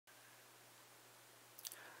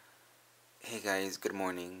Hey guys, good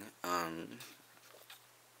morning. I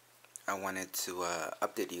wanted to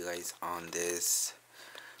update you guys on this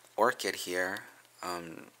orchid here.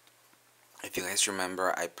 Um, if you guys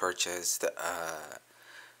remember, I purchased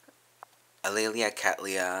Alelia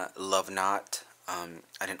Cattleya Love Knot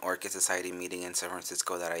at an Orchid Society meeting in San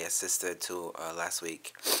Francisco that I assisted to last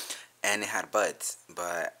week, and it had buds,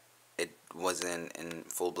 but it wasn't in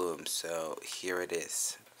full bloom. So here it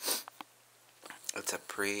is. It's a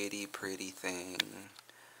pretty thing.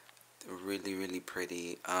 Really, really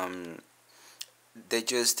pretty. They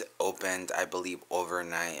just opened, I believe,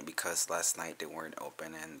 overnight because last night they weren't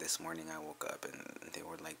open, and this morning I woke up and they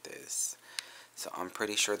were like this. So I'm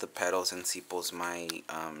pretty sure the petals and sepals might,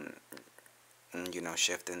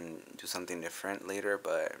 shift and do something different later,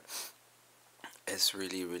 but it's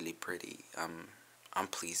really, really pretty. I'm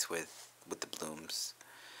pleased with the blooms.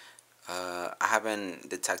 I haven't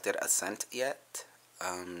detected a scent yet.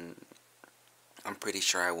 Um, I'm pretty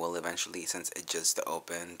sure I will eventually since it just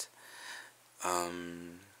opened.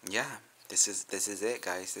 Yeah, this is it,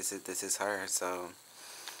 guys. This is her. So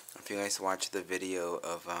if you guys watch the video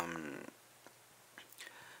of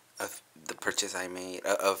the purchase I made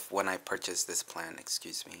of when I purchased this plant,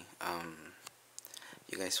 excuse me,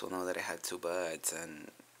 you guys will know that it had two buds, and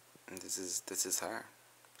this is her.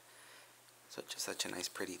 Such a nice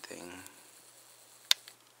pretty thing.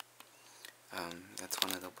 That's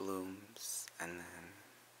one of the blooms, and then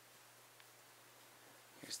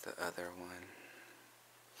here's the other one.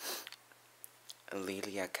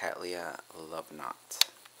 Alelia Cattleya Love Knot.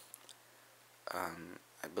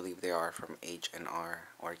 I believe they are from H&R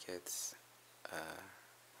Orchids.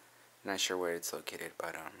 Not sure where it's located,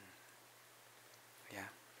 but yeah,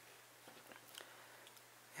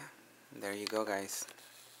 yeah. There you go, guys.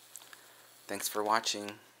 Thanks for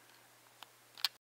watching.